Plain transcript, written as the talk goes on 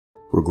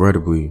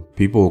Regrettably,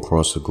 people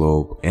across the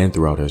globe and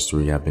throughout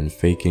history have been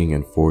faking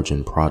and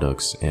forging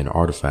products and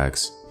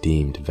artifacts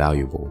deemed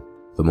valuable.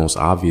 The most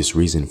obvious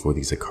reason for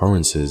these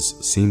occurrences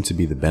seem to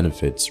be the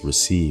benefits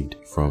received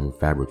from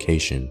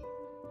fabrication.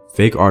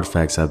 Fake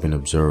artifacts have been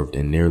observed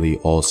in nearly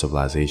all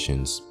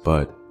civilizations,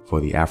 but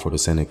for the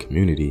Afro-descendant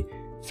community,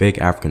 fake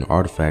African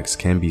artifacts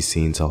can be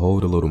seen to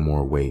hold a little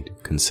more weight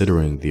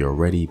considering the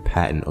already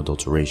patent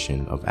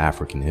adulteration of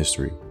African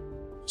history.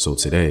 So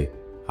today,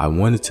 I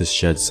wanted to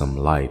shed some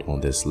light on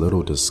this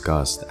little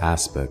discussed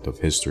aspect of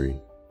history.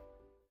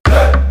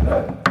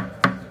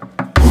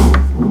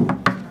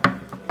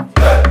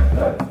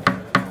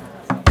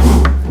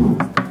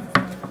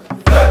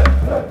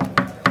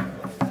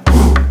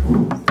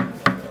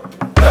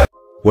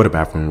 What up,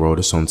 African world?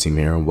 It's Home Team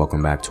here, and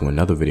welcome back to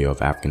another video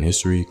of African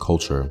history,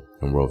 culture,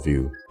 and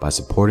worldview. By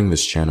supporting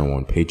this channel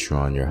on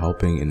Patreon, you're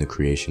helping in the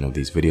creation of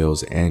these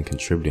videos and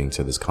contributing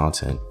to this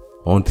content.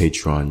 On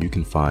Patreon, you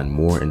can find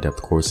more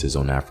in-depth courses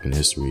on African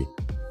history.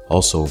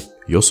 Also,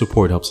 your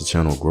support helps the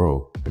channel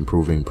grow,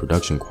 improving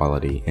production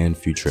quality and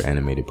future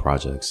animated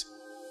projects.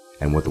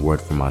 And with a word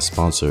from my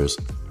sponsors,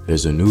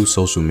 there's a new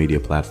social media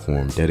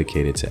platform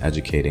dedicated to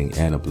educating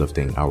and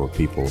uplifting our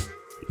people.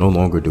 No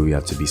longer do we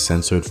have to be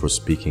censored for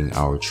speaking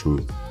our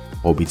truth.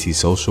 OBT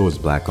Social is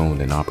Black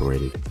owned and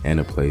operated, and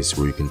a place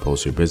where you can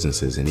post your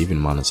businesses and even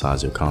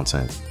monetize your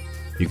content.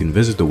 You can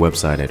visit the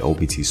website at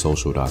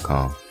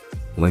obtsocial.com.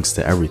 Links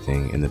to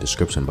everything in the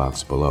description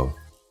box below.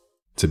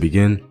 To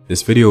begin,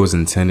 this video is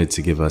intended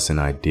to give us an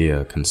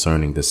idea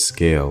concerning the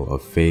scale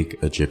of fake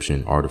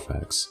Egyptian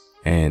artifacts,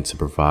 and to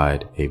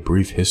provide a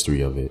brief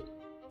history of it.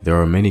 There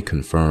are many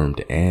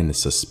confirmed and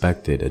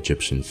suspected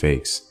Egyptian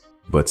fakes,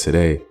 but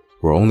today,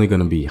 we're only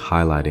going to be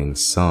highlighting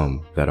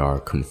some that are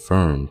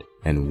confirmed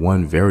and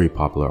one very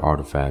popular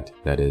artifact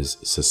that is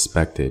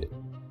suspected.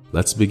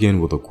 Let's begin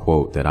with a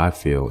quote that I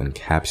feel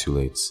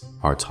encapsulates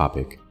our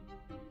topic.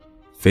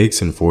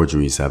 Fakes and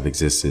forgeries have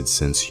existed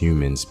since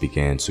humans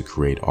began to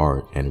create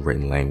art and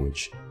written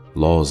language.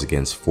 Laws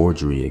against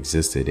forgery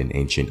existed in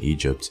ancient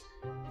Egypt,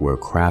 where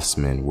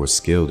craftsmen were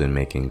skilled in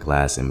making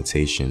glass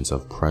imitations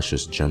of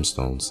precious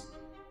gemstones.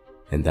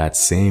 In that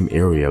same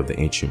area of the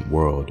ancient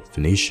world,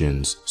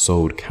 Phoenicians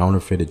sold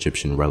counterfeit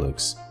Egyptian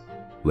relics.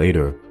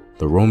 Later,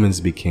 the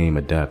Romans became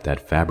adept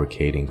at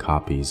fabricating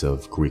copies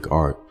of Greek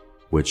art,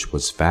 which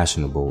was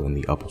fashionable in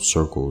the upper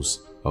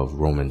circles of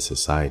Roman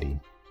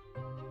society.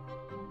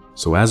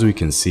 So as we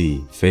can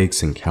see,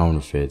 fakes and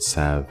counterfeits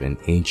have an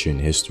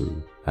ancient history.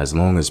 As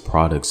long as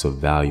products of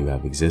value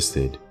have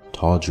existed,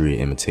 tawdry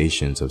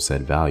imitations of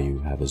said value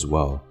have as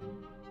well.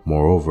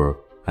 Moreover,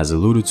 as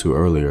alluded to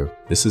earlier,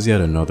 this is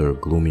yet another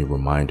gloomy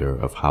reminder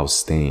of how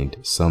stained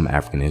some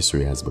African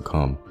history has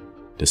become.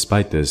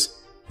 Despite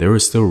this, there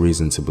is still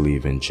reason to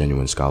believe in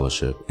genuine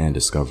scholarship and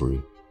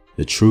discovery.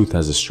 The truth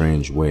has a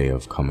strange way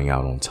of coming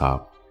out on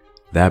top.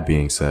 That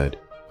being said,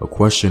 a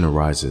question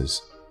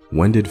arises: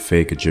 when did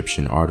fake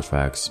Egyptian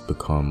artifacts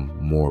become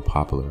more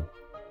popular?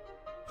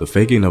 The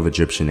faking of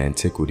Egyptian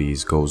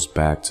antiquities goes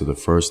back to the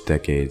first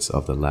decades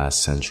of the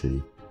last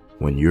century,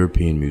 when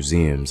European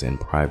museums and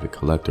private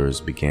collectors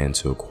began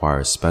to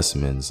acquire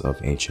specimens of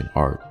ancient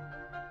art.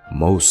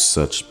 Most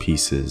such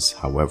pieces,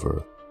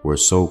 however, were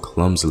so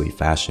clumsily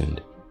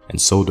fashioned and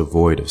so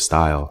devoid of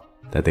style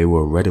that they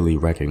were readily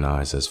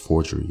recognized as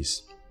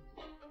forgeries.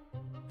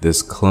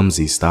 This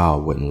clumsy style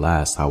wouldn't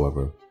last,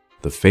 however.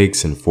 The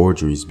fakes and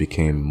forgeries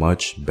became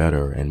much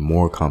better and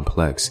more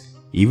complex,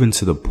 even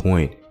to the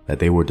point that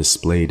they were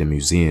displayed in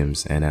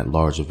museums and at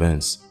large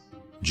events.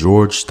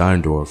 George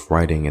Steindorf,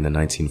 writing in the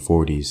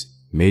 1940s,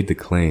 made the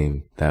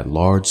claim that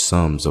large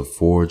sums of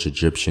forged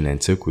Egyptian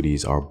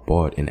antiquities are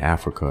bought in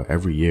Africa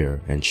every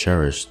year and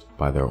cherished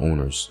by their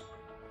owners.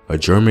 A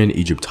German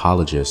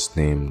Egyptologist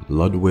named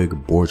Ludwig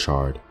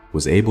Borchardt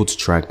was able to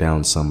track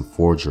down some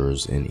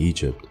forgers in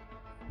Egypt.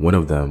 One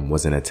of them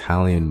was an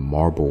Italian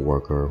marble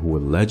worker who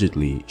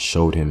allegedly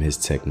showed him his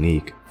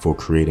technique for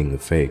creating the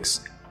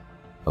fakes.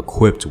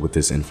 Equipped with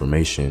this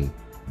information,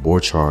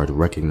 Borchardt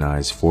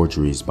recognized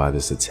forgeries by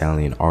this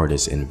Italian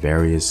artist in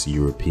various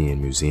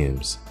European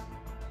museums.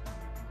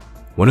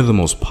 One of the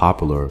most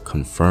popular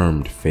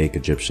confirmed fake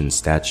Egyptian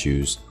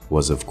statues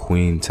was of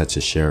Queen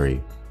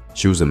Tetisheri.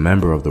 She was a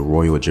member of the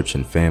royal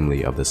Egyptian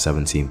family of the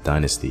 17th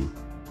dynasty.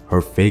 Her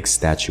fake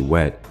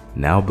statuette,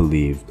 now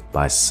believed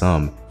by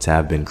some to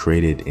have been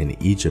created in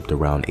Egypt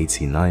around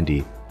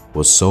 1890,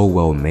 was so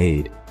well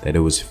made that it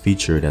was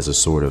featured as a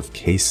sort of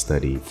case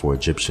study for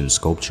Egyptian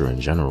sculpture in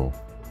general.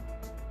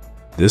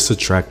 This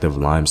attractive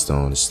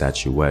limestone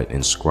statuette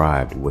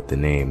inscribed with the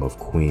name of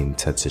Queen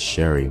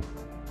Tetisheri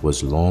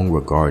was long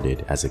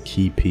regarded as a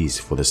key piece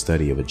for the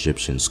study of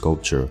Egyptian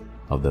sculpture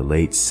of the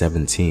late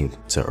 17th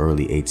to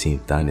early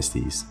 18th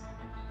dynasties.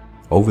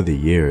 Over the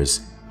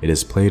years, it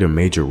has played a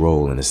major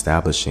role in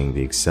establishing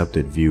the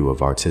accepted view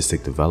of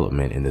artistic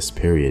development in this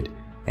period,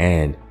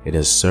 and it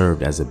has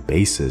served as a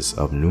basis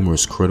of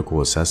numerous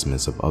critical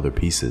assessments of other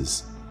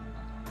pieces.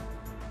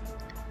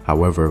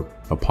 However,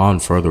 upon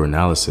further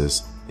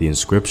analysis, The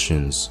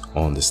inscriptions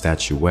on the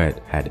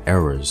statuette had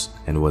errors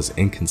and was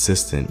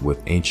inconsistent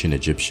with ancient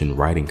Egyptian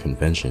writing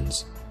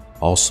conventions.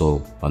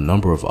 Also, a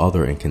number of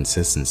other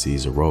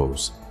inconsistencies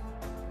arose.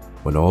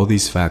 When all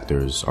these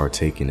factors are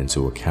taken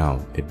into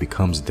account, it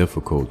becomes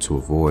difficult to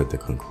avoid the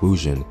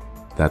conclusion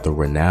that the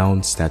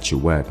renowned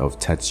statuette of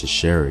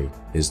Tetshesheri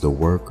is the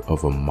work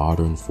of a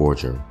modern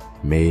forger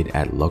made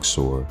at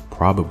Luxor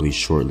probably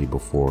shortly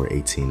before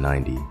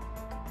 1890.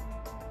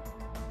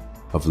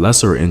 Of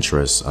lesser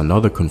interest,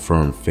 another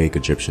confirmed fake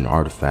Egyptian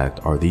artifact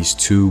are these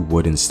two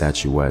wooden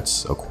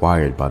statuettes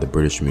acquired by the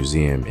British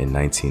Museum in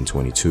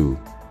 1922.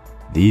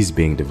 These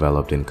being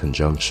developed in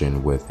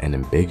conjunction with an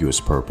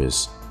ambiguous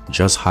purpose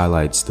just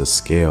highlights the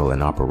scale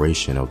and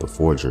operation of the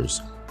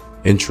forgers.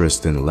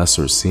 Interest in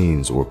lesser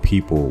scenes or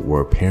people were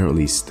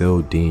apparently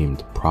still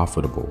deemed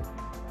profitable.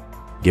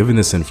 Given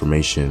this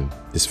information,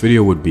 this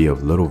video would be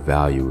of little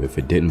value if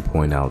it didn't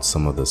point out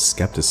some of the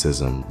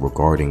skepticism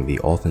regarding the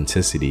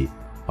authenticity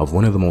of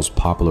one of the most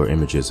popular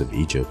images of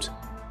Egypt,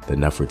 the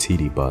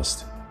Nefertiti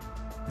bust.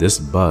 This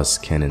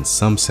bust can in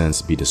some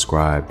sense be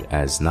described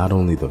as not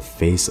only the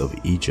face of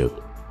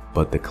Egypt,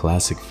 but the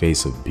classic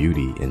face of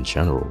beauty in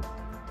general.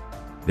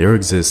 There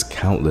exist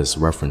countless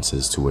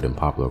references to it in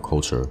popular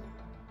culture,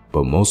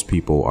 but most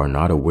people are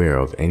not aware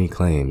of any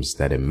claims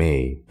that it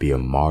may be a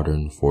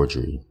modern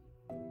forgery.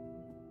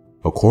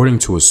 According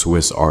to a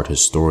Swiss art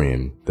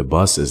historian, the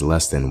bust is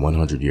less than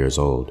 100 years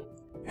old.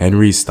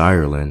 Henry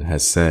Steyerlen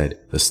has said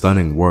the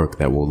stunning work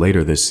that will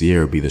later this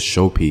year be the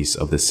showpiece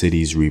of the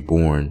city's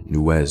reborn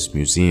Neues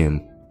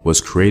Museum was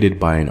created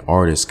by an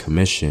artist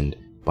commissioned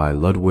by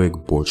Ludwig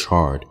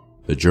Borchardt,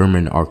 the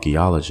German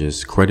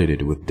archaeologist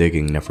credited with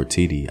digging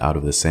Nefertiti out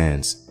of the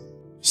sands.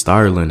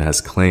 Steyerlen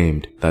has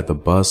claimed that the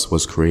bust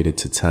was created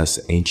to test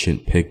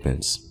ancient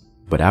pigments,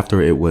 but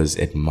after it was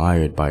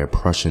admired by a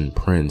Prussian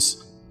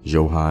prince,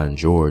 Johann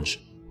George,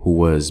 who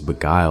was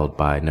beguiled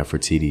by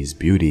Nefertiti's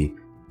beauty,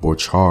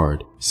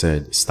 Borchardt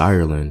said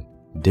Steyerlen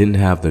didn't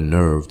have the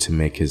nerve to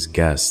make his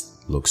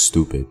guest look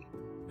stupid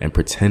and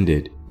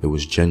pretended it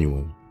was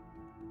genuine.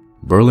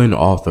 Berlin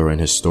author and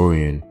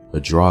historian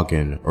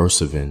Edragan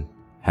Ursavin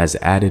has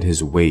added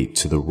his weight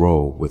to the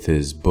role with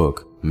his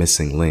book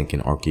Missing Link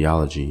in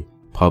Archaeology,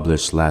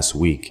 published last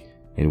week,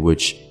 in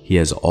which he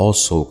has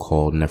also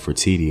called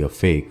Nefertiti a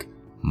fake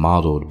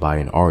modeled by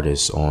an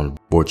artist on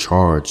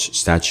Borchardt's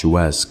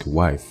statuesque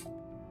wife.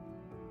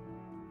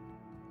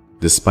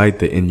 Despite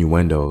the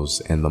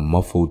innuendos and the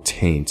muffled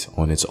taint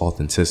on its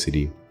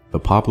authenticity, the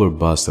popular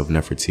bust of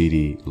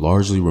Nefertiti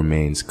largely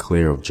remains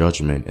clear of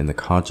judgment in the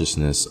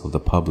consciousness of the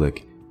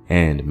public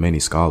and many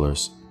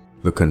scholars.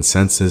 The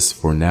consensus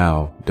for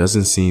now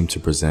doesn't seem to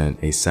present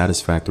a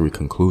satisfactory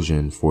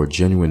conclusion for a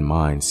genuine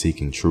mind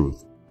seeking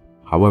truth.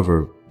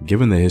 However,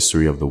 given the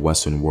history of the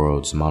Western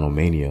world's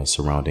monomania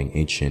surrounding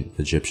ancient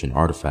Egyptian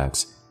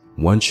artifacts,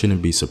 one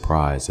shouldn't be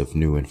surprised if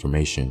new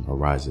information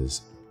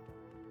arises.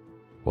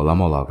 Well,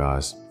 I'm all out,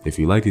 guys. If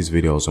you like these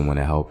videos and want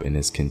to help in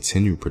its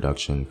continued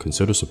production,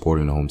 consider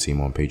supporting the home team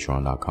on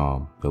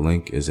patreon.com. The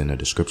link is in the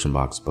description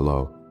box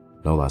below.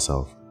 Know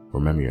thyself.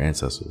 Remember your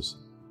ancestors.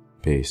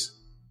 Peace.